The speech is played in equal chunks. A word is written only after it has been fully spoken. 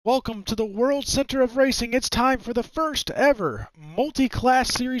Welcome to the World Center of Racing. It's time for the first ever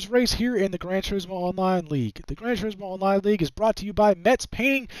multi-class series race here in the Gran Turismo Online League. The Gran Turismo Online League is brought to you by Metz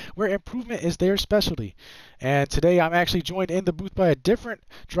Painting, where improvement is their specialty. And today I'm actually joined in the booth by a different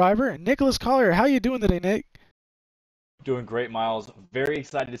driver, Nicholas Collier. How you doing today, Nick? Doing great, Miles. Very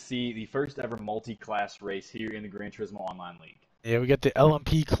excited to see the first ever multi-class race here in the Gran Turismo Online League. Yeah, we got the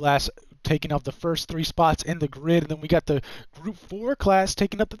LMP class taking up the first three spots in the grid, and then we got the Group 4 class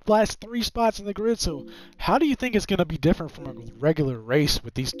taking up the last three spots in the grid. So how do you think it's going to be different from a regular race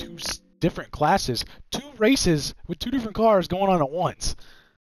with these two different classes? Two races with two different cars going on at once.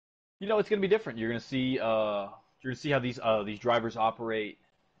 You know, it's going to be different. You're going to see how these drivers operate,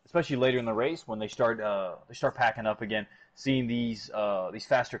 especially later in the race when they start packing up again. Seeing these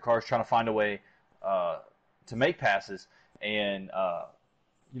faster cars trying to find a way to make passes, and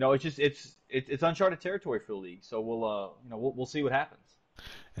it's uncharted territory for the league. So we'll see what happens.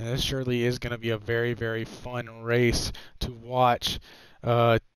 And this surely is going to be a very, very fun race to watch.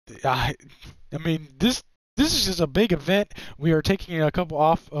 I mean, this is just a big event. We are taking a couple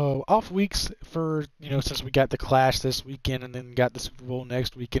off weeks for, since we got the Clash this weekend and then got the Super Bowl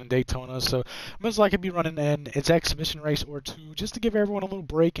next weekend in Daytona. So most likely be running its exhibition race or two just to give everyone a little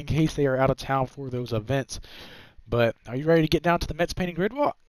break in case they are out of town for those events. But are you ready to get down to the Metz Painting Grid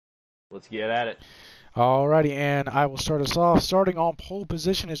Walk? Let's get at it. Alrighty, and I will start us off. Starting on pole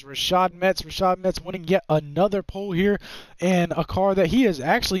position is Rashad Metz. Rashad Metz winning yet another pole here in a car that he has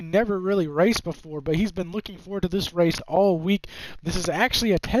actually never really raced before, but he's been looking forward to this race all week. This is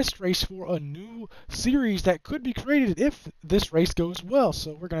actually a test race for a new series that could be created if this race goes well.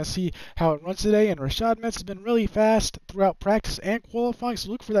 So we're going to see how it runs today, and Rashad Metz has been really fast throughout practice and qualifying, so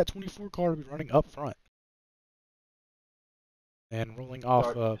look for that 24 car to be running up front. And rolling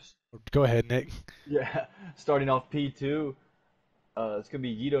off, go ahead, Nick. Yeah, starting off P2, it's going to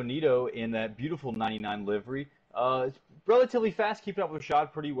be Yito Nito in that beautiful 99 livery. It's relatively fast, keeping up with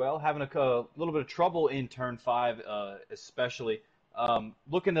Rashad pretty well, having a little bit of trouble in turn 5 especially.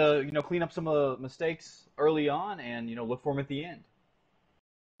 Looking to clean up some of the mistakes early on and look for him at the end.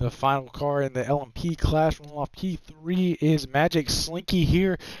 The final car in the LMP class, rolling off P3, is Magic Slinky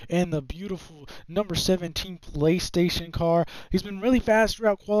here in the beautiful number 17 PlayStation car. He's been really fast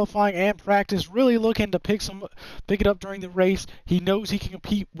throughout qualifying and practice, really looking to pick it up during the race. He knows he can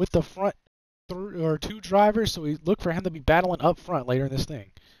compete with the front two drivers, so we look for him to be battling up front later in this thing.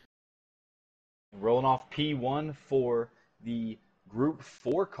 Rolling off P1 for the Group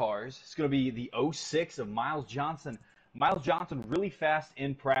 4 cars. It's going to be the 06 of Miles Johnson. Miles Johnson really fast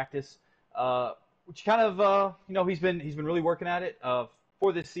in practice, which kind of he's been really working at it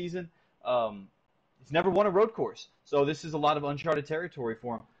for this season. He's never won a road course, so this is a lot of uncharted territory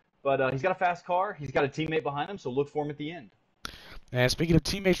for him. But he's got a fast car. He's got a teammate behind him, so look for him at the end. And speaking of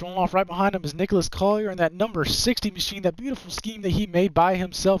teammates, rolling off right behind him is Nicholas Collier in that number 60 machine, that beautiful scheme that he made by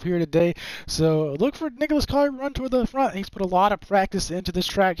himself here today. So look for Nicholas Collier to run toward the front. He's put a lot of practice into this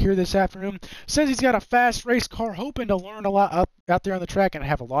track here this afternoon. Says he's got a fast race car, hoping to learn a lot out there on the track and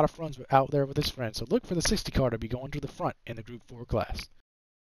have a lot of fun out there with his friends. So look for the 60 car to be going to the front in the Group 4 class.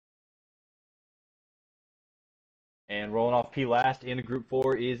 And rolling off P last in the Group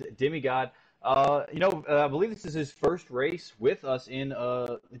 4 is Demigod. I believe this is his first race with us in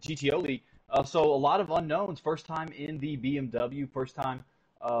the GTO League. So a lot of unknowns. First time in the BMW, first time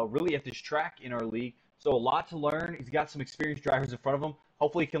really at this track in our league. So a lot to learn. He's got some experienced drivers in front of him.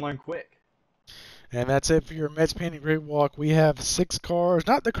 Hopefully he can learn quick. And that's it for your Metz Painting Grid Walk. We have 6 cars.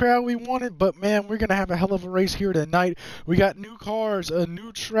 Not the crowd we wanted, but man, we're going to have a hell of a race here tonight. We got new cars, a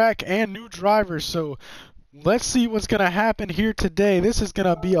new track, and new drivers. So let's see what's going to happen here today. This is going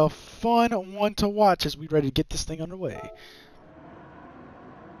to be a fun one to watch as we're ready to get this thing underway.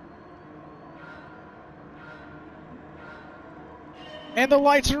 And the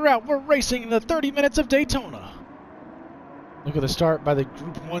lights are out. We're racing the 30 minutes of Daytona. Look at the start by the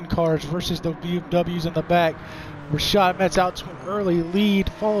Group 1 cars versus the BMWs in the back. Rashad Metz out to an early lead,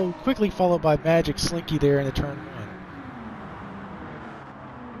 quickly followed by Magic Slinky there in the turn 1.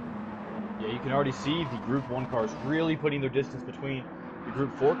 You can already see the Group 1 cars really putting their distance between the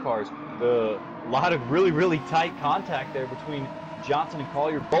Group 4 cars. A lot of really, really tight contact there between Johnson and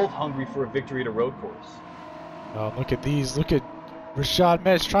Collier, both hungry for a victory at a road course. Oh, look at these. Look at Rashad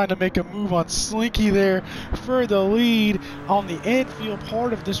Metz trying to make a move on Slinky there for the lead on the infield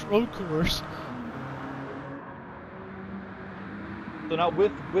part of this road course. So now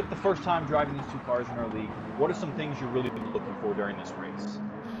with the first time driving these two cars in our league, what are some things you're really looking for during this race?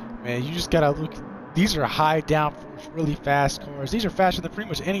 Man, you just got to look. These are high downforce, really fast cars. These are faster than pretty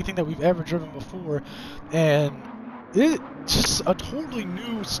much anything that we've ever driven before. And it's just a totally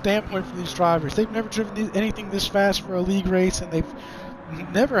new standpoint for these drivers. They've never driven anything this fast for a league race, and they've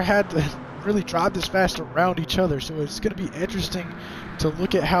never had to really drive this fast around each other. So it's going to be interesting to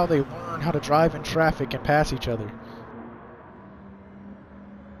look at how they learn how to drive in traffic and pass each other.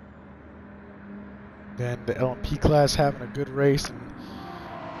 And the LMP class having a good race. And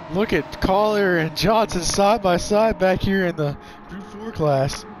look at Collier and Johnson side by side back here in the Group 4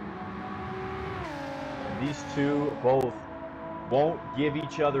 class. These two both won't give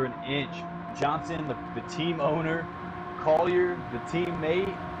each other an inch. Johnson, the team owner, Collier, the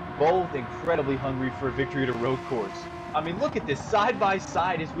teammate, both incredibly hungry for a victory at a road course. I mean, look at this side by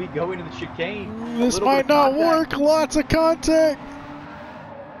side as we go into the chicane. Ooh, this might not work. Lots of contact.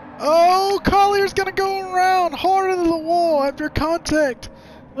 Oh, Collier's gonna go around hard into the wall after contact.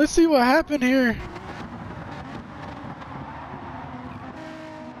 Let's see what happened here.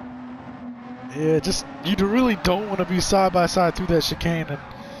 Yeah, just you really don't want to be side by side through that chicane, and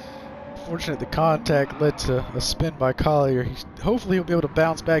fortunate the contact led to a spin by Collier. Hopefully he'll be able to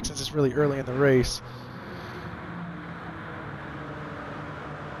bounce back since it's really early in the race.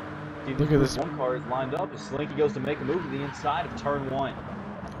 Look at this. One car is lined up as Slinky goes to make a move to the inside of turn 1.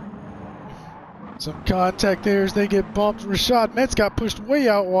 Some contact there as they get bumped. Rashad Metz got pushed way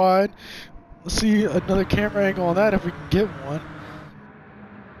out wide. Let's see another camera angle on that if we can get one.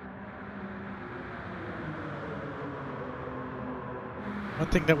 One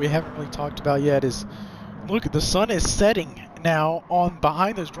thing that we haven't really talked about yet is, look, the sun is setting now on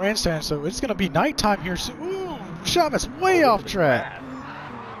behind those grandstands, so it's going to be nighttime here soon. Ooh, Rashad Metz way off track.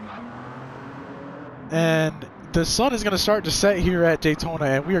 And the sun is going to start to set here at Daytona,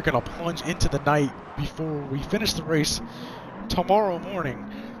 and we are going to plunge into the night before we finish the race tomorrow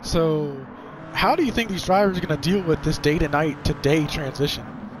morning. So how do you think these drivers are going to deal with this day to night to day transition?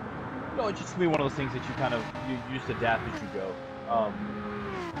 No, it's just going to be one of those things that you kind of you just adapt as you go.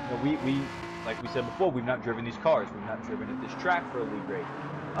 We like we said before, we've not driven these cars. We've not driven at this track for a league race.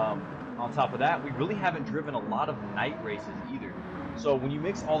 On top of that, we really haven't driven a lot of night races either. So when you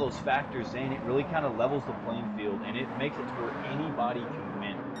mix all those factors in, it really kind of levels the playing field, and it makes it to where anybody can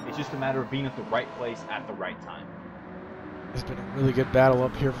win. It's just a matter of being at the right place at the right time. It's been a really good battle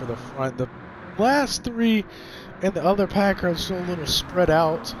up here for the front. The last three and the other pack are still a little spread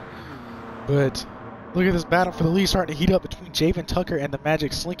out, but look at this battle for the lead starting to heat up between Javen Tucker and the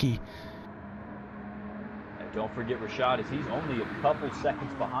Magic Slinky. And don't forget Rashad, as he's only a couple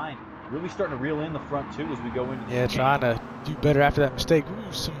seconds behind. Really starting to reel in the front two as we go into the trying to do better after that mistake.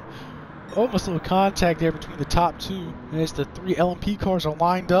 Ooh, some almost a little contact there between the top two. And as the three LMP cars are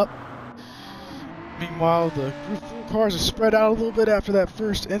lined up. Meanwhile, the Group 4 cars are spread out a little bit after that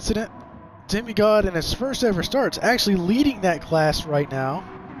first incident. Demigod in his first ever starts actually leading that class right now.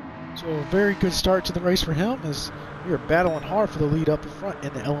 So a very good start to the race for him as we are battling hard for the lead up in front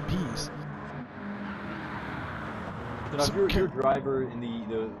in the LMPs. So now, if you're a driver in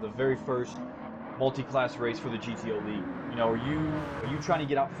the very first multi-class race for the GTO League, you know, are you trying to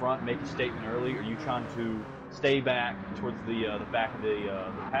get out front, make a statement early, or are you trying to stay back towards the back of the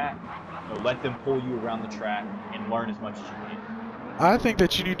pack, you know, let them pull you around the track and learn as much as you can? I think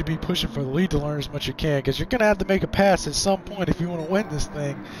that you need to be pushing for the lead to learn as much as you can, because you're going to have to make a pass at some point if you want to win this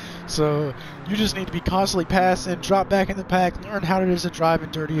thing. So you just need to be constantly passing, drop back in the pack, learn how it is to drive in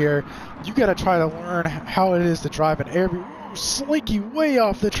dirty air. You got to try to learn how it is to drive in air. Ooh, Slinky way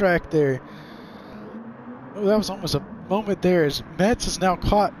off the track there. Oh, that was almost a moment there as Metz has now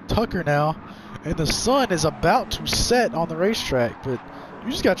caught Tucker now, and the sun is about to set on the racetrack, but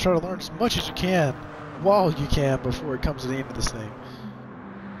you just got to try to learn as much as you can while you can before it comes to the end of this thing.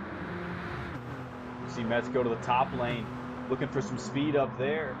 See Metz go to the top lane, looking for some speed up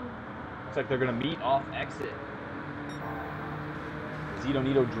there. Looks like they're going to meet off exit. Zito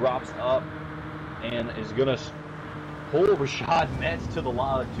Nito drops up and is going to pull Rashad Metz to the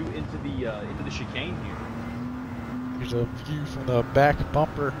into the chicane here. Here's a view from the back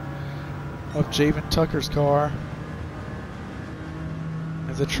bumper of Javen Tucker's car.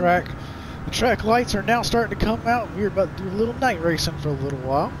 As the track lights are now starting to come out. We're about to do a little night racing for a little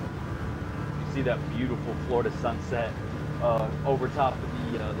while. You see that beautiful Florida sunset over top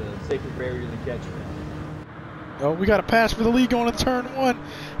of the safety barrier in the catch. Oh, we got a pass for the lead going to turn one.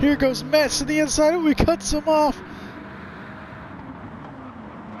 Here goes Metz to the inside. Oh, he cuts him off.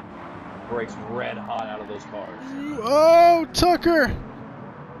 Brakes red hot out of those cars. Oh, Tucker.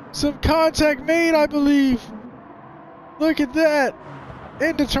 Some contact made, I believe. Look at that.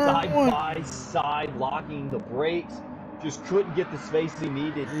 Into turn one. Side by side, locking the brakes. Just couldn't get the space he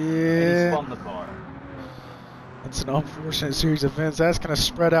needed. Yeah. And he spun the car. It's an unfortunate series of events. That's going to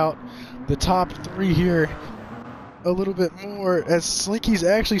spread out the top three here a little bit more as Slinky's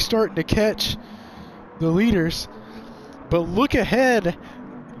actually starting to catch the leaders. But look ahead,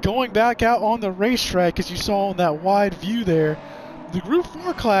 going back out on the racetrack, as you saw on that wide view there, the Group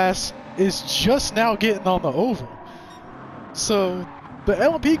 4 class is just now getting on the oval. So the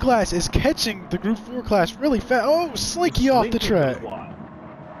LMP class is catching the Group 4 class really fast. Oh, Slinky off the track.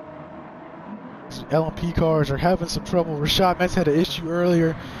 LMP cars are having some trouble. Rashad Metz had an issue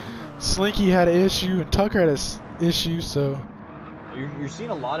earlier. Slinky had an issue, and Tucker had an issue. So you're seeing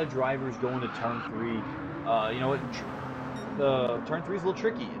a lot of drivers going to turn 3. You know what? The turn 3 is a little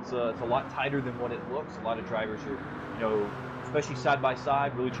tricky. It's a lot tighter than what it looks. A lot of drivers are, you know, especially side by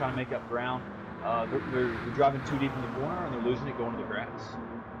side, really trying to make up ground. They're driving too deep in the corner, and they're losing it going to the grass.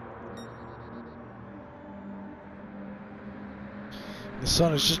 The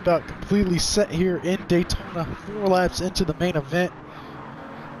sun is just about completely set here in Daytona, 4 laps into the main event.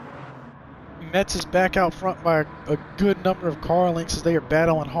 Metz is back out front by a good number of car lengths as they are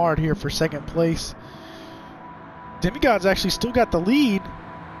battling hard here for second place. Demigod's actually still got the lead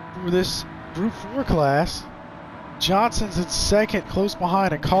for this Group 4 class. Johnson's in second, close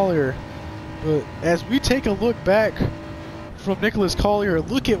behind, and Collier. But as we take a look back from Nicholas Collier,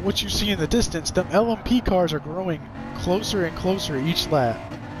 look at what you see in the distance. Them LMP cars are growing closer and closer each lap.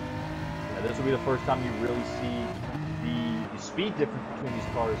 Yeah, this will be the first time you really see the speed difference between these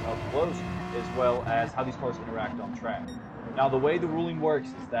cars up close, as well as how these cars interact on track. Now, the way the ruling works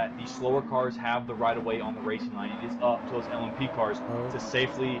is that the slower cars have the right-of-way on the racing line. It is up to those LMP cars to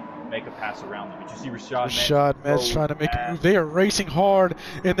safely make a pass around them. But you see Rashad Metz trying to make a move. They are racing hard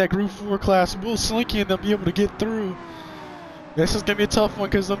in that Group 4 class. Will Slinky and them be able to get through? This is going to be a tough one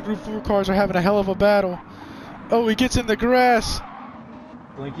because the Group 4 cars are having a hell of a battle. Oh, he gets in the grass.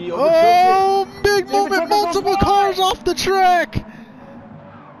 Slinky oh, big moment. Multiple cars off the track.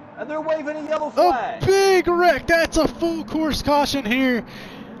 And they're waving a yellow flag. A big wreck. That's a full course caution here.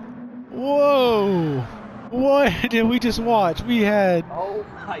 Whoa. What did we just watch? We had... Oh,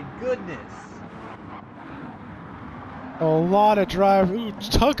 my goodness. A lot of drivers. Ooh,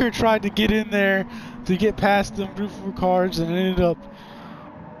 Tucker tried to get in there to get past them Group 4 cars and ended up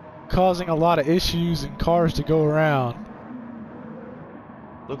causing a lot of issues and cars to go around.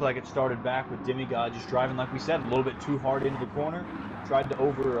 Looked like it started back with Demigod just driving, like we said, a little bit too hard into the corner. Tried to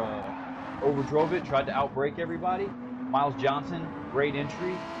overdrove it, tried to outbrake everybody. Miles Johnson, great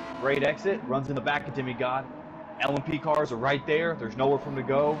entry, great exit, runs in the back of Demigod. LMP cars are right there. There's nowhere for him to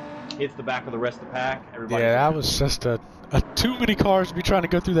go. Hits the back of the rest of the pack. Everybody. Yeah, that was just a too many cars to be trying to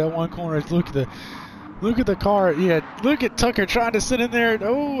go through that one corner. Look at the car. Yeah, look at Tucker trying to sit in there.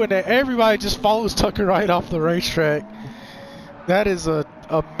 Oh, and everybody just follows Tucker right off the racetrack. That is a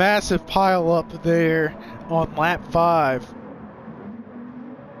massive pile up there on lap 5.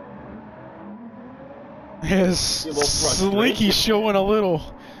 Yes, Slinky showing a little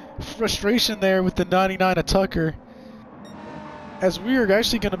frustration there with the 99 of Tucker. As we are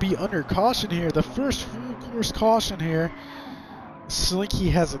actually going to be under caution here, the first full course caution here.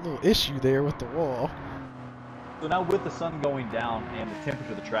 Slinky has a little issue there with the wall. So now with the sun going down and the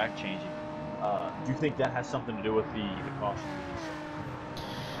temperature of the track changing, do you think that has something to do with the caution?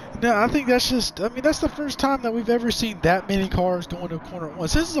 No, I think that's just, I mean, that's the first time that we've ever seen that many cars going to a corner at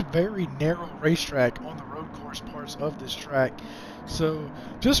once. This is a very narrow racetrack on the road course parts of this track. So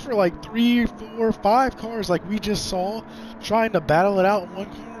just for like 3, 4, 5 cars like we just saw trying to battle it out in one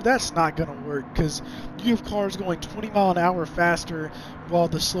corner, that's not going to work because you have cars going 20 mile an hour faster while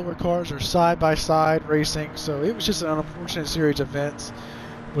the slower cars are side by side racing. So it was just an unfortunate series of events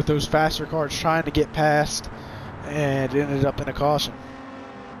with those faster cars trying to get past and it ended up in a caution.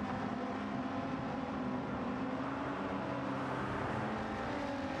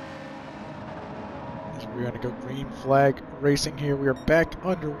 We're going to go green flag racing here. We are back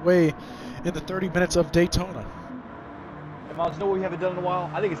underway in the 30 minutes of Daytona. Hey, Miles, you know what we haven't done in a while?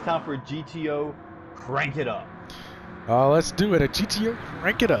 I think it's time for a GTO Crank It Up. Let's do it. A GTO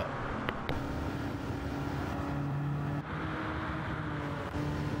Crank It Up.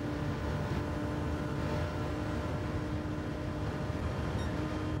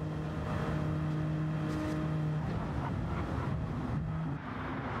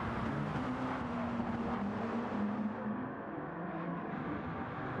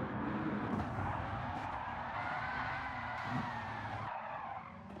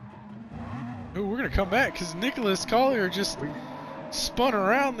 Ooh, we're going to come back because Nicholas Collier just spun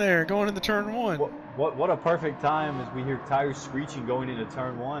around there going into turn 1. What a perfect time as we hear tires screeching going into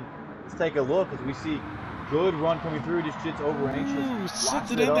turn 1. Let's take a look as we see good run coming through. Just shit's over anxious. Ooh,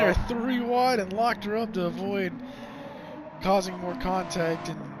 slipped it in there 3 wide and locked her up to avoid causing more contact.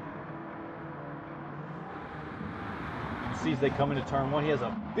 And see as they come into turn one. He has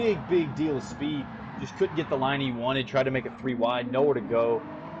a big deal of speed. Just couldn't get the line he wanted. Tried to make it 3 wide, nowhere to go.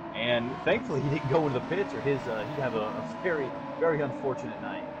 And thankfully, he didn't go into the pits, or he'd have a very unfortunate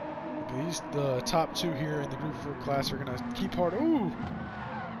night. These the top two here in the Group 4 class are gonna keep hard. Ooh,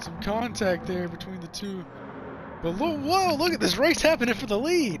 some contact there between the two. But whoa, look at this race happening for the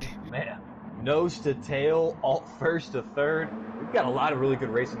lead. Man, nose to tail, alt first to third. We've got a lot of really good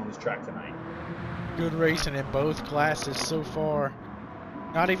racing on this track tonight. Good racing in both classes so far.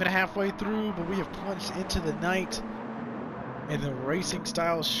 Not even halfway through, but we have plunged into the night. And the racing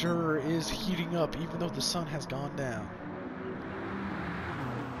style sure is heating up, even though the sun has gone down.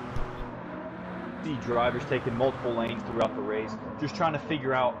 See drivers taking multiple lanes throughout the race, just trying to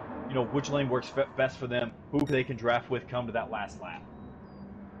figure out, which lane works best for them, who they can draft with come to that last lap.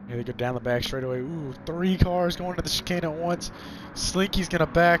 Yeah, they go down the back straightaway. Ooh, 3 cars going to the chicane at once. Slinky's gonna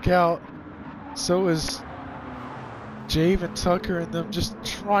back out. So is Jave and Tucker and them, just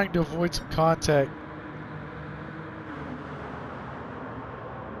trying to avoid some contact.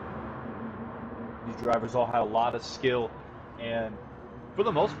 These drivers all have a lot of skill, and for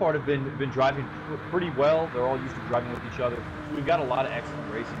the most part have been driving pretty well. They're all used to driving with each other. So we've got a lot of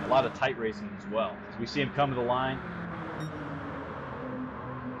excellent racing, a lot of tight racing as well. As we see him come to the line.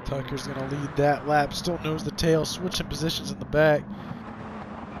 Tucker's gonna lead that lap. Still knows the tail, switching positions in the back.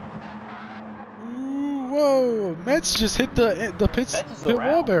 Ooh, whoa! Metz just hit the pit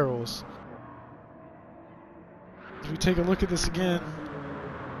wall barrels. As we take a look at this again.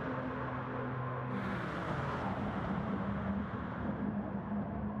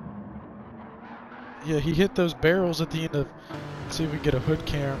 Yeah, he hit those barrels at the end of. Let's see if we can get a hood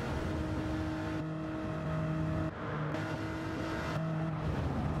cam.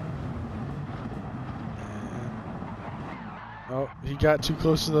 Oh, he got too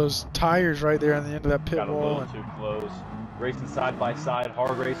close to those tires right there on the end of that pit wall. Got a little too close. Racing side by side,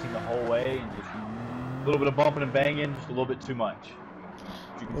 hard racing the whole way, and just a little bit of bumping and banging, just a little bit too much.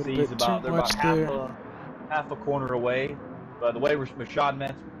 As you can see, they're about half a corner away. But the way Rashad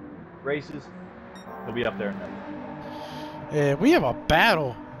Metz races, he'll be up there in a minute. And we have a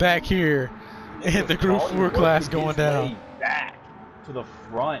battle back here in the Group 4 class going down. Back to the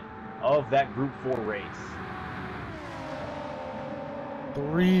front of that Group 4 race.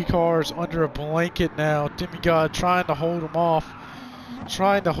 3 cars under a blanket now. Demigod trying to hold him off.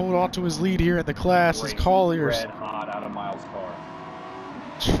 Trying to hold on to his lead here in the class as Collier's red hot out of Miles' car.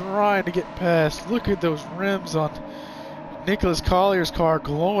 Trying to get past. Look at those rims on Nicholas Collier's car,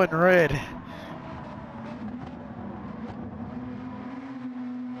 glowing red.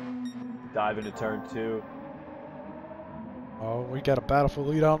 Dive into turn 2. Oh, we got a battle for the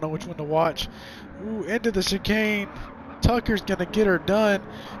lead. I don't know which one to watch. Ooh, into the chicane. Tucker's gonna get her done,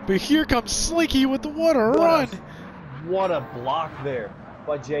 but here comes Slinky with the run. What a block there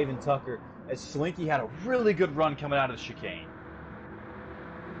by Javen Tucker, as Slinky had a really good run coming out of the chicane.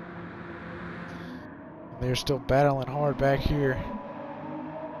 They're still battling hard back here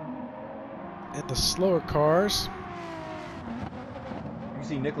in the slower cars. You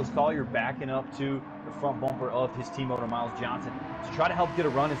see Nicholas Collier backing up to the front bumper of his team owner Miles Johnson to try to help get a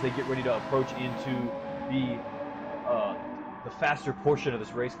run as they get ready to approach into the faster portion of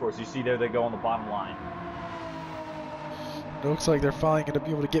this race course. You see there they go on the bottom line. Looks like they're finally going to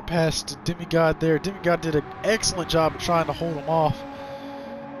be able to get past Demigod there. Demigod did an excellent job at trying to hold him off.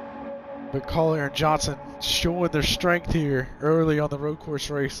 But Collier and Johnson showing their strength here early on the road course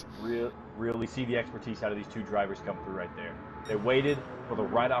race. Really see the expertise out of these two drivers come through right there. They waited for the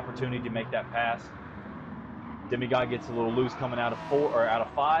right opportunity to make that pass. Demigod gets a little loose coming out of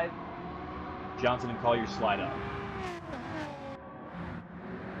 5. Johnson and Collier slide up.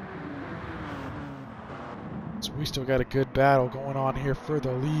 So we still got a good battle going on here for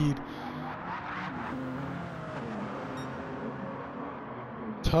the lead.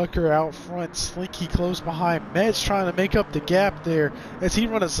 Tucker out front, Slinky close behind. Metz trying to make up the gap there as he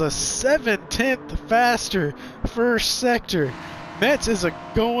runs a 7/10 faster first sector. Metz is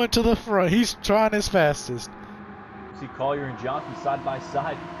going to the front. He's trying his fastest. See Collier and Johnson side by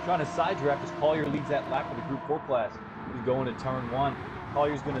side, trying to side draft as Collier leads that lap for the Group 4 class. He's going to turn 1.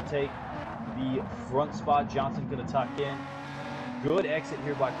 Collier's going to take the front spot. Johnson going to tuck in. Good exit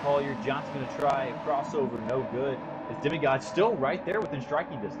here by Collier. Johnson going to try a crossover. No good. As Demigod still right there within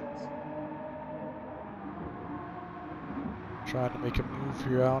striking distance. Trying to make a move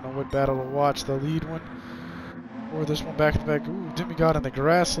here. I don't know what battle to watch. The lead one or this one back to back. Ooh, Demigod in the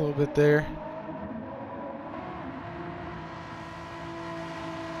grass a little bit there.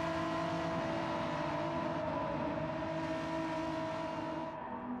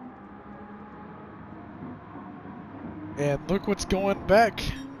 And look what's going back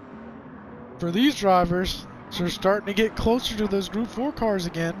for these drivers. They're starting to get closer to those Group 4 cars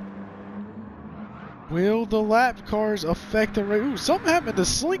again. Will the lap cars affect the race? Ooh, something happened to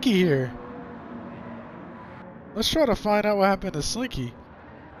Slinky here. Let's try to find out what happened to Slinky.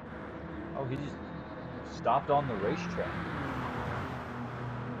 Oh, he just stopped on the racetrack.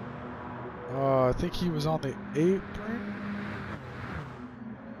 I think he was on the apron.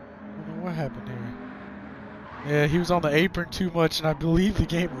 I don't know what happened here. Yeah, he was on the apron too much, and I believe the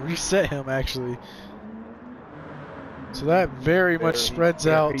game reset him, actually. So that very much spreads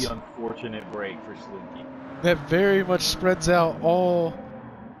out. Very unfortunate break for Slinky. That very much spreads out all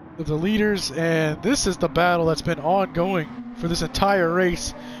of the leaders, and this is the battle that's been ongoing for this entire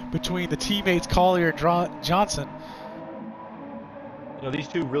race between the teammates Collier and Johnson. You know, these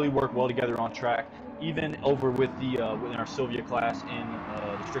two really work well together on track, even over with the within our Sylvia class in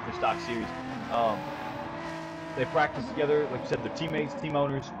the Strictly Stock Series. They practice together, like I said, they're teammates, team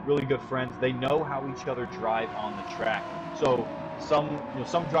owners, really good friends. They know how each other drive on the track. So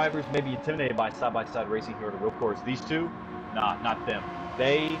some drivers may be intimidated by side-by-side racing here at a real course. These two, not them.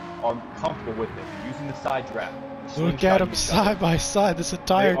 They are comfortable with it, using the side draft. Look at them side by side this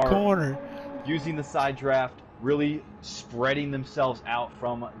entire corner. Using the side draft, really spreading themselves out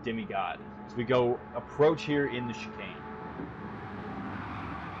from Demigod. As we go approach here in the chicane.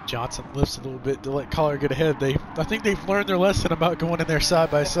 Johnson lifts a little bit to let Collier get ahead. I think they've learned their lesson about going in there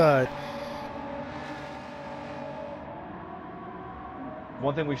side by side.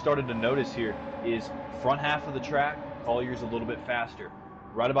 One thing we've started to notice here is front half of the track, Collier's a little bit faster.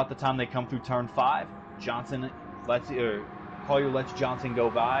 Right about the time they come through turn 5, Collier lets Johnson go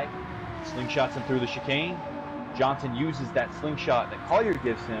by, slingshots him through the chicane. Johnson uses that slingshot that Collier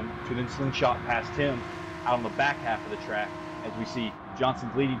gives him to then slingshot past him out on the back half of the track. As we see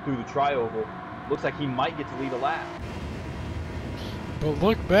Johnson's leading through the tri-oval, looks like he might get to lead a lap. But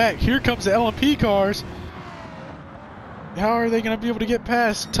look back, here comes the LMP cars. How are they going to be able to get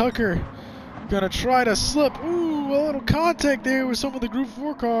past Tucker? Going to try to slip. Ooh, a little contact there with some of the Group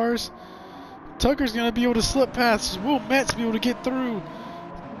 4 cars. Tucker's going to be able to slip past. Will Metz be able to get through?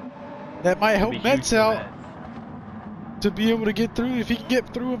 That might help Metz out to be able to get through if he can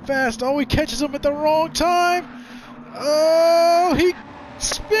get through him fast. Oh, he catches him at the wrong time. Oh, he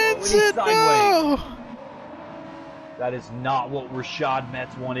spins it. No! That is not what Rashad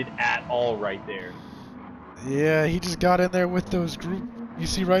Metz wanted at all right there. Yeah, he just got in there with those you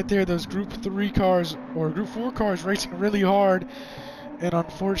see right there, those Group 3 cars, or Group 4 cars racing really hard, and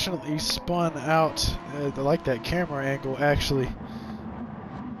unfortunately spun out. I like that camera angle, actually.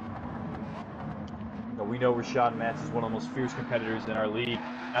 We know Rashad Metz is one of the most fierce competitors in our league.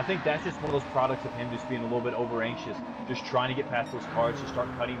 I think that's just one of those products of him just being a little bit over anxious, just trying to get past those cars to start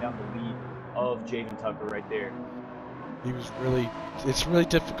cutting down the lead of Jaden Tucker right there. It's really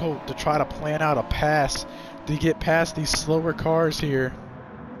difficult to try to plan out a pass to get past these slower cars here.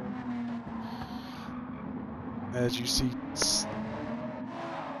 As you see,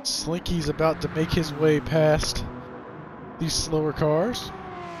 Slinky's about to make his way past these slower cars.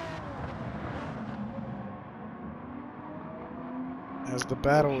 As the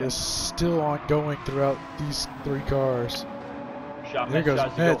battle is still ongoing throughout these 3 cars. There goes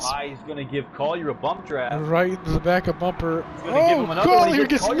Metz. He's going to give Collier a bump draft. Right into the back of bumper. Oh, Collier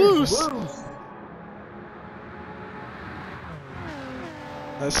gets loose.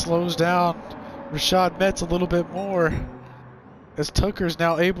 That slows down Rashad Metz a little bit more. As Tucker's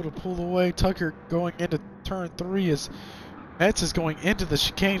now able to pull away. Tucker going into turn 3 as Metz is going into the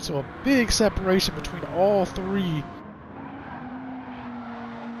chicane. So a big separation between all 3.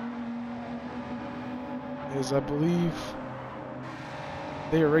 As I believe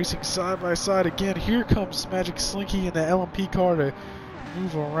they are racing side by side again. Here comes Magic Slinky in the LMP car to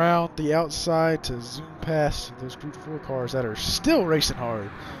move around the outside to zoom past those Group 4 cars that are still racing hard.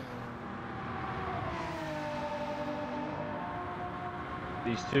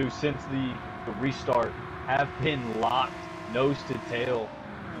 These two, since the restart, have been locked nose to tail,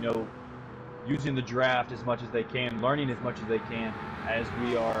 using the draft as much as they can, learning as much as they can, as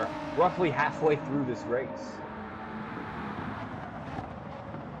we are roughly halfway through this race.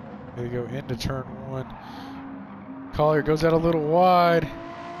 They go into turn 1. Collier goes out a little wide.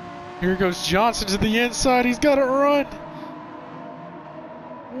 Here goes Johnson to the inside. He's got to run.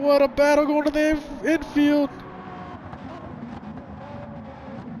 What a battle going to the infield.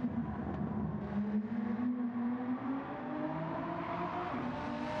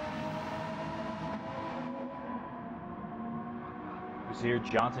 Here,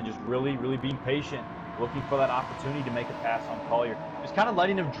 Johnson just really being patient, looking for that opportunity to make a pass on Collier. Just kind of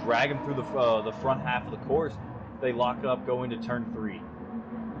letting him drag him through the front half of the course. they lock up, go into turn 3.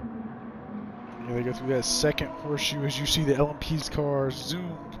 Yeah, they go through that second horseshoe as you see the LMP's cars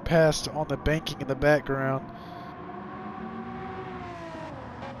zoom past on the banking in the background.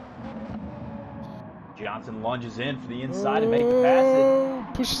 Johnson lunges in for the inside and make the pass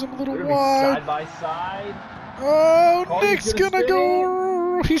it. Pushes him a little They're gonna be wide. side by side. Oh, Collier's Nick's gonna spin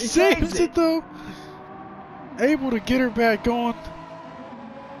go. He saves it it. though. Able to get her back going.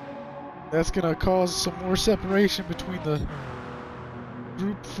 That's gonna cause some more separation between the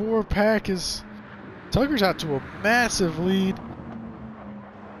Group 4 pack as Tucker's out to a massive lead.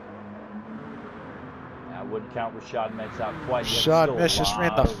 I wouldn't count Rashad Metz out quite yet. Rashad Metz just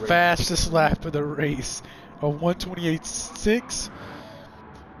ran the fastest lap of the race, a 128.6.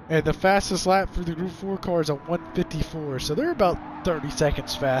 And the fastest lap for the Group 4 car is a 154, so they're about 30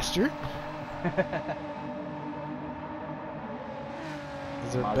 seconds faster.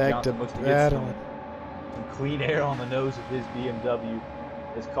 As they're back to battling. Some clean air on the nose of his BMW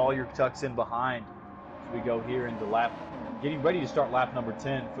as Collier tucks in behind. As we go here into lap, getting ready to start lap number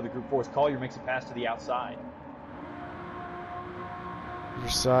 10 for the Group 4. Collier makes a pass to the outside. You're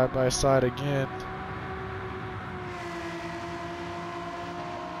side by side again.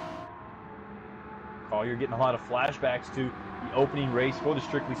 Collier getting a lot of flashbacks to the opening race for the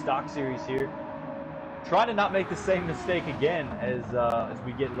Strictly Stock Series here. Trying to not make the same mistake again as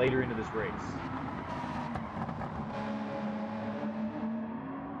we get later into this race.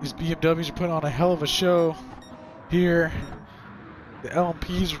 These BMWs are putting on a hell of a show here. The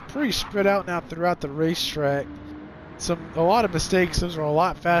LMPs are pretty spread out now throughout the racetrack. A lot of mistakes. Those are a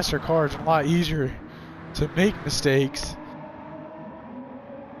lot faster cars and a lot easier to make mistakes.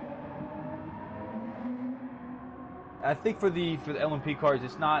 I think for the LMP cars,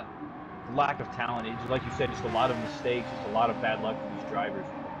 it's not lack of talent. It's like you said, just a lot of mistakes, just a lot of bad luck for these drivers.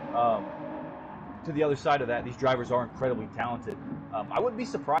 To the other side of that, these drivers are incredibly talented. I wouldn't be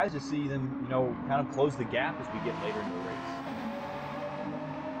surprised to see them, kind of close the gap as we get later in the race.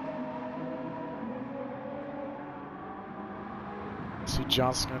 See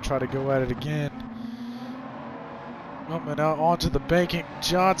Johnson's going to try to go at it again. Coming out onto the banking.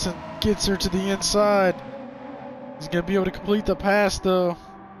 Johnson gets her to the inside. He's going to be able to complete the pass, though.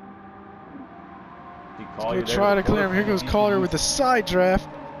 He's going to try to clear him. Here goes Collier with the side draft.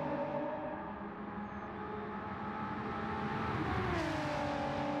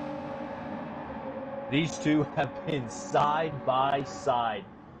 These two have been side by side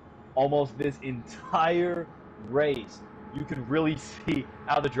almost this entire race. You can really see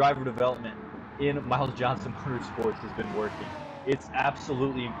how the driver development in Miles Johnson Motorsports has been working. It's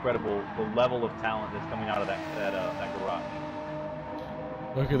absolutely incredible the level of talent that's coming out of that garage.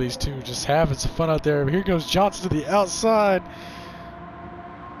 Look at these two just having some fun out there. But here goes Johnson to the outside.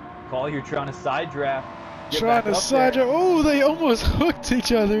 Collier trying to side draft. Trying to side draft. Oh, they almost hooked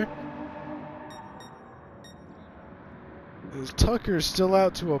each other. As Tucker's still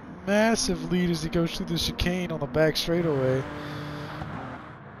out to a massive lead as he goes through the chicane on the back straightaway.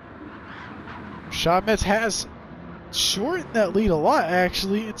 Rashad Metz has shortened that lead a lot,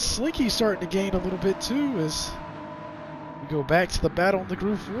 actually. And Slinky's starting to gain a little bit too as we go back to the battle in the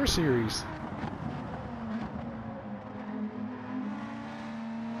Group 4 series.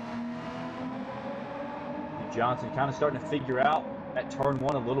 Johnson kind of starting to figure out at turn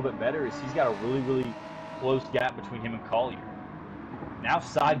 1 a little bit better as he's got a really close gap between him and Collier. Now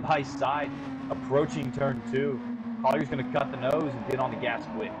side by side, approaching turn 2. Collier's going to cut the nose and get on the gas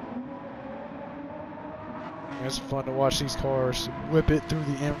quick. It's fun to watch these cars whip it through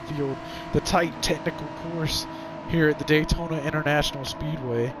the infield, the tight technical course here at the Daytona International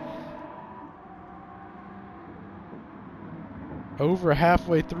Speedway. Over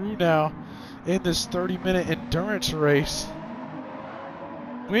halfway through now in this 30-minute endurance race.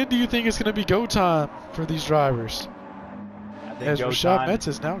 When do you think it's going to be go time for these drivers? As Rashad Metz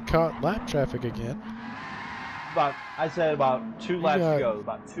has now caught lap traffic again. I'd say about 2 laps to go.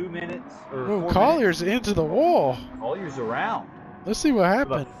 About 2 minutes or 4 minutes. Collier's into the wall. Collier's around. Let's see what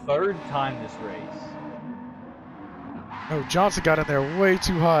happened. For the 3rd time this race. Oh, Johnson got in there way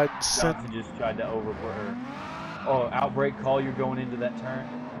too hot. Johnson just tried to overput her. Oh, outbrake Collier going into that turn.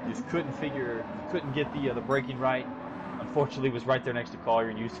 Just couldn't get the braking right. Unfortunately, was right there next to Collier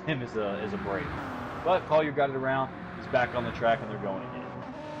and used him as a brake. But Collier got it around. He's back on the track and they're going again.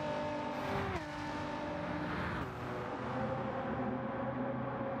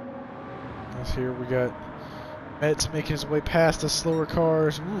 Here we got Metz making his way past the slower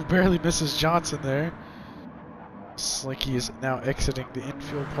cars. Ooh, barely misses Johnson there. Slinky is now exiting the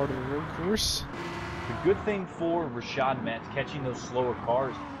infield part of the road course. The good thing for Rashad Metz catching those slower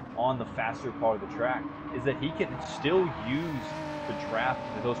cars on the faster part of the track is that he can still use the draft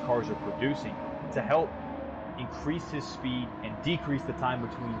that those cars are producing to help increase his speed and decrease the time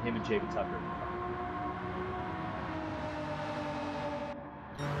between him and Javen Tucker.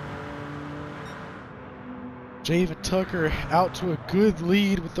 Javen Tucker out to a good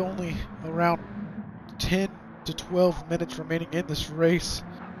lead with only around 10 to 12 minutes remaining in this race.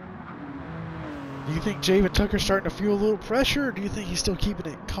 Do you think Javen Tucker's starting to feel a little pressure, or do you think he's still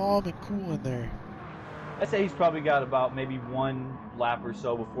keeping it calm and cool in there? I'd say he's probably got about maybe one lap or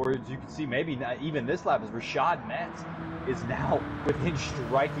so before, as you can see, maybe not even this lap, as Rashad Metz is now within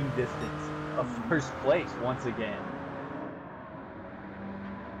striking distance of first place once again.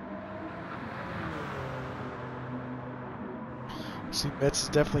 See, Metz has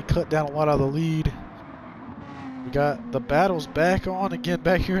definitely cut down a lot of the lead. We got the battles back on again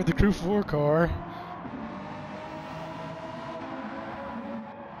back here in the Group 4 car.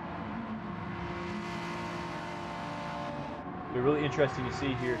 It'll be really interesting to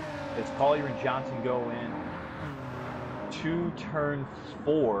see here as Collier and Johnson go in to turn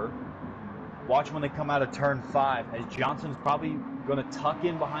 4. Watch when they come out of turn 5, as Johnson's probably going to tuck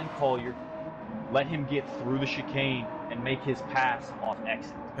in behind Collier, let him get through the chicane and make his pass off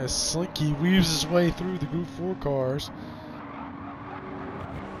exit. As Slinky weaves his way through the Group 4 cars.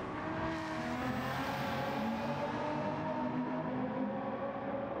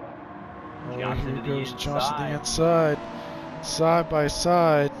 Johnson here to the goes Johnson to the inside. inside. Side by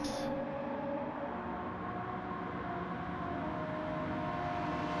side.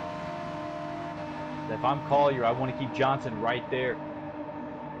 If I'm Collier, I want to keep Johnson right there.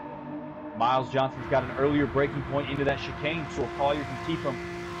 Miles Johnson's got an earlier braking point into that chicane, so if Collier can keep him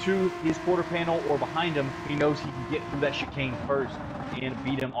to his quarter panel or behind him, he knows he can get through that chicane first and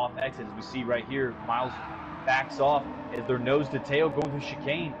beat him off exit. As we see right here, Miles backs off as they're nose to tail going through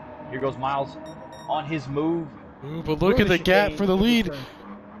chicane. Here goes Miles on his move. Ooh, but look at the gap for the lead.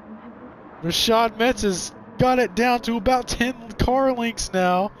 Rashad Metz has got it down to about 10 car lengths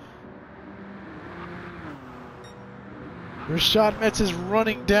now. Rashad Metz is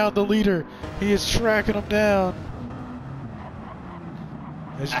running down the leader. He is tracking him down.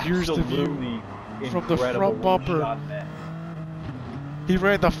 As here's the view from the front bumper. He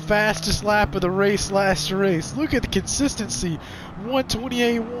ran the fastest lap of the race last race. Look at the consistency.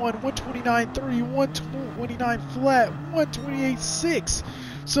 128.1, 129.3, 129 flat, 128.6.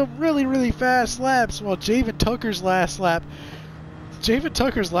 Some really, really fast laps. While Javen Tucker's last lap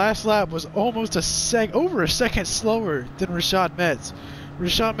was almost over a second slower than Rashad Metz.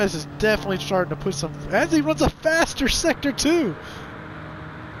 Rashad Metz is definitely starting to put some, as he runs a faster sector too.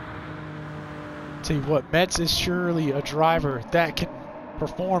 Tell you what, Metz is surely a driver that can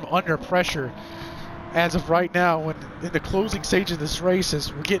perform under pressure. As of right now, when in the closing stage of this race,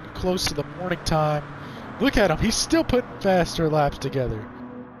 as we're getting close to the morning time, look at him, he's still putting faster laps together.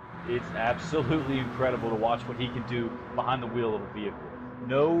 It's absolutely incredible to watch what he can do behind the wheel of a vehicle.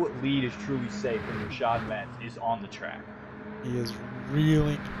 No lead is truly safe when Rashad Metz is on the track. He is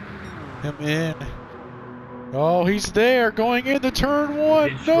reeling him in. Oh, he's there, going into turn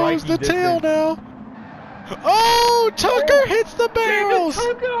 1. Nose the tail now. Oh, Tucker hits the barrels.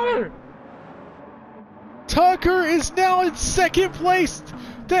 Tucker is now in second place.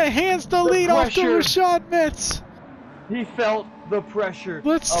 That hands the lead off to Rashad Metz. He felt the pressure.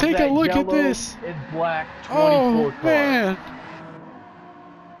 Let's take a look at this. And black 24 car. Man.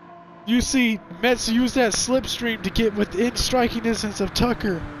 You see Metz use that slipstream to get within striking distance of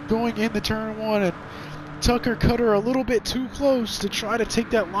Tucker going into turn 1, and Tucker cut her a little bit too close to try to take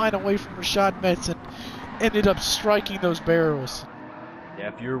that line away from Rashad Metz and ended up striking those barrels.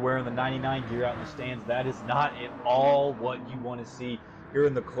 Yeah, if you're wearing the 99 gear out in the stands, that is not at all what you want to see here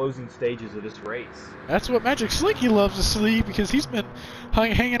in the closing stages of this race. That's what Magic Slinky loves to see, because he's been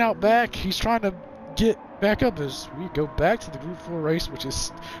hanging out back. He's trying to get back up as we go back to the Group 4 race, which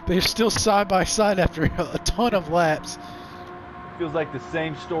is, they're still side by side after a ton of laps. Feels like the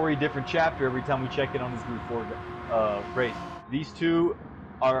same story, different chapter every time we check in on this Group 4 race. These two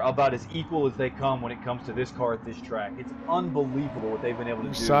are about as equal as they come when it comes to this car at this track. It's unbelievable what they've been able to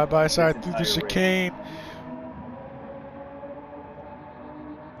do. Side by side through the chicane.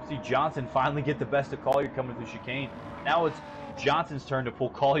 See Johnson finally get the best of Collier coming through chicane. Now it's Johnson's turn to pull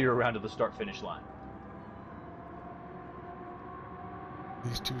Collier around to the start-finish line.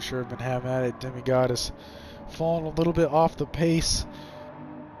 These two sure have been having at it. Demigod has fallen a little bit off the pace.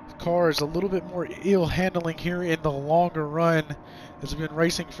 The car is a little bit more ill handling here in the longer run. Has been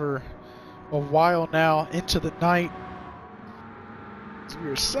racing for a while now into the night. So we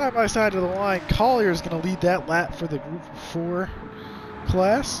are side by side to the line. Collier is going to lead that lap for the Group 4.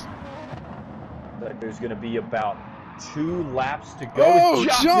 class. But there's going to be about 2 laps to go. Oh,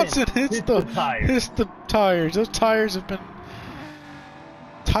 Johnson hits the tires. Hits the tires. Those tires have been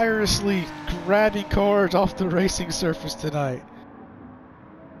tirelessly grabbing cars off the racing surface tonight.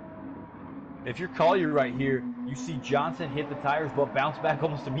 If you're Collier right here, you see Johnson hit the tires but bounce back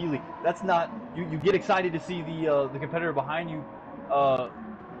almost immediately. That's not, you get excited to see the competitor behind you,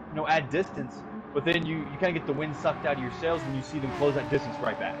 add distance, but then you kind of get the wind sucked out of your sails when you see them close that distance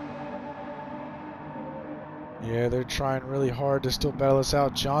right back. Yeah, they're trying really hard to still battle us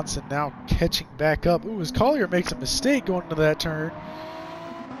out. Johnson now catching back up. Ooh, as Collier makes a mistake going into that turn,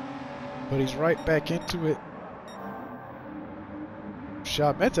 but he's right back into it.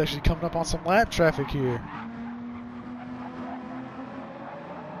 Met's actually coming up on some lap traffic here.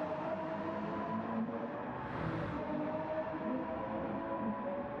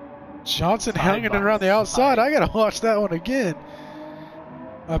 Johnson hanging around the outside. I gotta watch that one again.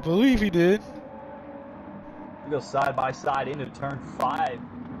 I believe he did. We go side by side into turn 5.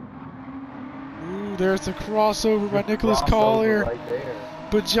 Ooh, there's the crossover by Nicholas Collier. Right there.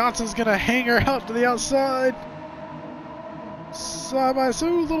 But Johnson's gonna hang her out to the outside. Side by side,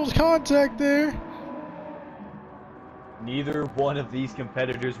 little contact there. Neither one of these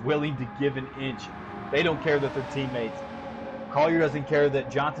competitors willing to give an inch. They don't care that they're teammates. Collier doesn't care that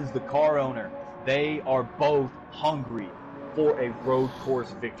Johnson's the car owner. They are both hungry for a road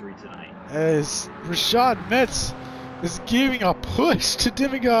course victory tonight. As Rashad Metz is giving a push to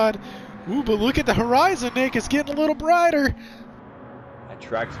Demigod. Ooh, but look at the horizon, Nick. It's getting a little brighter. That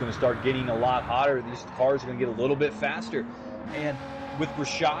track's going to start getting a lot hotter. These cars are going to get a little bit faster. And with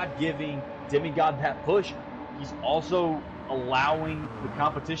Rashad giving Demigod that push, he's also allowing the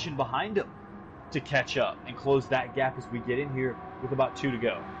competition behind him to catch up and close that gap as we get in here with about 2 to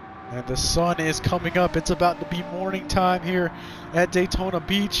go. And the sun is coming up. It's about to be morning time here at Daytona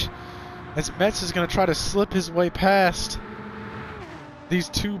Beach, as Metz is going to try to slip his way past these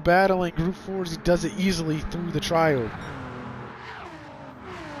two battling Group 4s. He does it easily through the triode.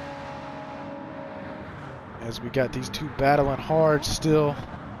 As we got these two battling hard still.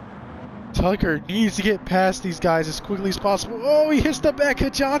 Tucker needs to get past these guys as quickly as possible. Oh, he hits the back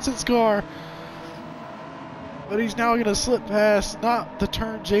of Johnson's car. But he's now going to slip past, not the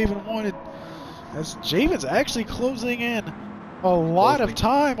turn Javen wanted. As Javen's actually closing in a lot of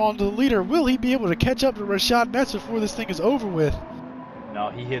time on the leader. Will he be able to catch up to Rashad Metz before this thing is over with? No,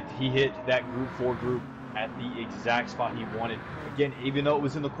 he hit that Group 4 group at the exact spot he wanted. Again, even though it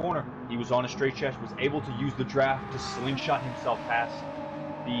was in the corner, he was on a straight stretch, was able to use the draft to slingshot himself past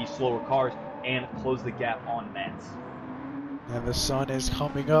the slower cars and close the gap on Metz. And the sun is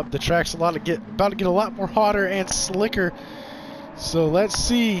coming up. The track's about to get a lot more hotter and slicker. So let's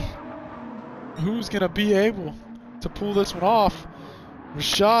see who's going to be able to pull this one off.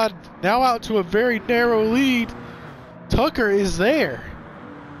 Rashad now out to a very narrow lead. Tucker is there.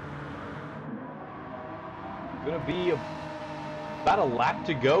 Going to be about a lap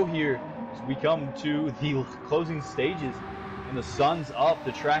to go here as we come to the closing stages. And the sun's up,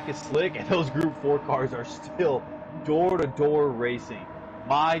 the track is slick, and those Group 4 cars are still door-to-door racing.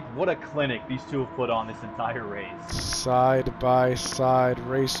 What a clinic these two have put on this entire race. Side by side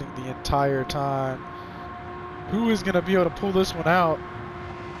racing the entire time. Who is going to be able to pull this one out?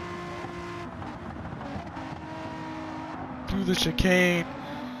 Through the chicane.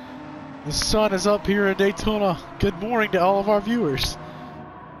 The sun is up here in Daytona. Good morning to all of our viewers.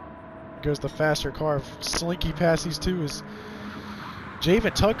 There goes the faster car, slinky past these two. As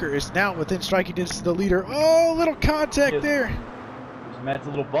Javen Tucker is now within striking distance of the leader. Oh, little contact there. Matt's a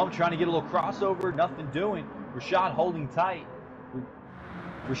little bump, trying to get a little crossover, nothing doing. Rashad holding tight.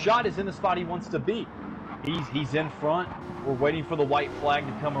 Rashad is in the spot he wants to be. He's in front. We're waiting for the white flag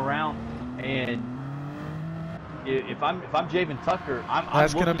to come around. And if I'm Javen Tucker,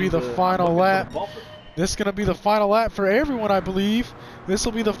 that's going to be the final lap. This is going to be the final lap for everyone, I believe. This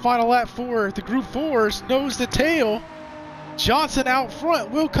will be the final lap for the Group 4s, nose to tail. Johnson out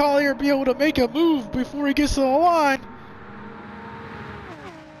front. Will Collier be able to make a move before he gets to the line?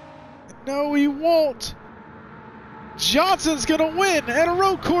 No, he won't. Johnson's going to win at a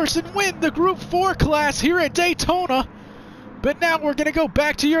road course and win the Group 4 class here at Daytona. But now we're going to go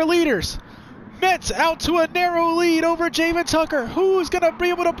back to your leaders. Metz out to a narrow lead over Javen Tucker. Who's going to be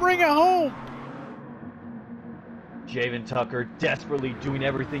able to bring it home? Javen Tucker desperately doing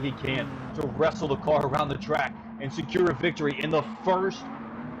everything he can to wrestle the car around the track and secure a victory in the first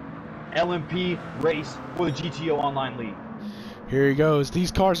LMP race for the GTO Online League. Here he goes.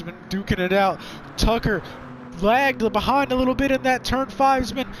 These cars have been duking it out. Tucker lagged behind a little bit in that turn 5.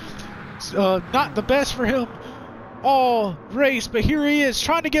 Has been not the best for him. all race, but here he is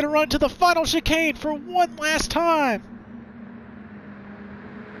trying to get a run to the final chicane for one last time.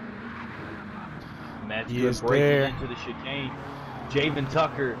 That's He good is breaking there. into the chicane. Javen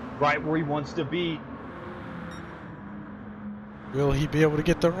Tucker right where he wants to be. Will he be able to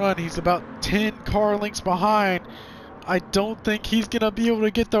get the run? He's about 10 car lengths behind. I don't think he's going to be able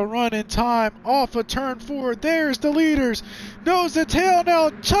to get the run in time. Off a turn 4. There's the leaders. Nose to tail now.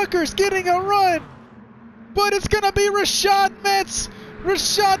 Tucker's getting a run. But it's going to be Rashad Metz.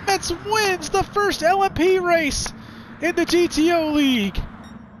 Rashad Metz wins the first LMP race in the GTO League.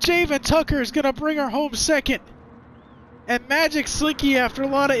 Javen Tucker is going to bring her home second. And Magic Slinky, after a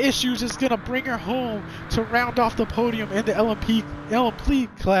lot of issues, is going to bring her home to round off the podium in the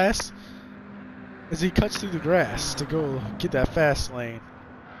LMP class as he cuts through the grass to go get that fast lane.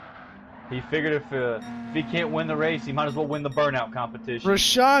 He figured if he can't win the race, he might as well win the burnout competition.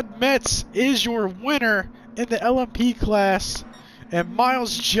 Rashad Metz is your winner in the LMP class, and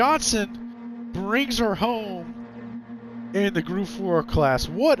Miles Johnson brings her home in the Group 4 class.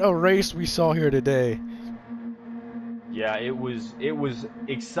 What a race we saw here today. Yeah, it was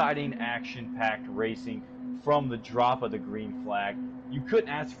exciting, action-packed racing from the drop of the green flag. You couldn't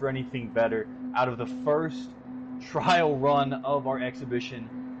ask for anything better out of the first trial run of our exhibition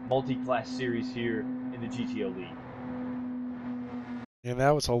multi-class series here in the GTO League. And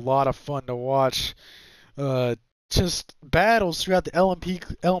that was a lot of fun to watch. Just battles throughout the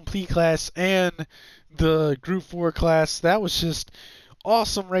LMP class and the Group 4 class. That was just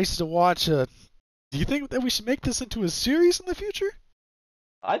awesome races to watch. Do you think that we should make this into a series in the future?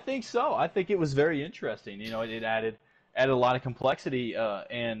 I think so. I think it was very interesting. You know, it added a lot of complexity,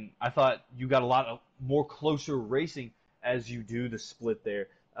 and I thought you got a lot of more closer racing as you do the split there.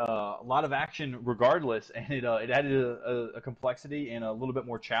 A lot of action regardless, and it added a complexity and a little bit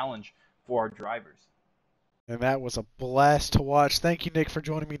more challenge for our drivers. And that was a blast to watch. Thank you, Nick, for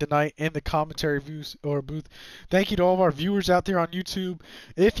joining me tonight in the commentary booth. Thank you to all of our viewers out there on YouTube.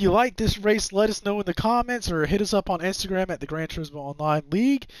 If you like this race, let us know in the comments or hit us up on Instagram at the Gran Turismo Online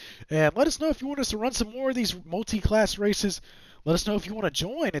League. And let us know if you want us to run some more of these multi-class races. Let us know if you want to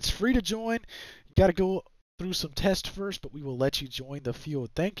join. It's free to join. You got to go through some tests first, but we will let you join the field.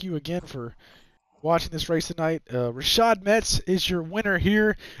 Thank you again for watching this race tonight. Rashad Metz is your winner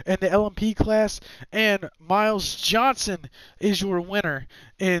here in the LMP class, and Miles Johnson is your winner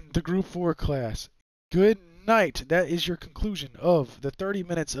in the Group 4 class. Good night. That is your conclusion of the 30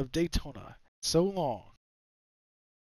 minutes of Daytona. So long.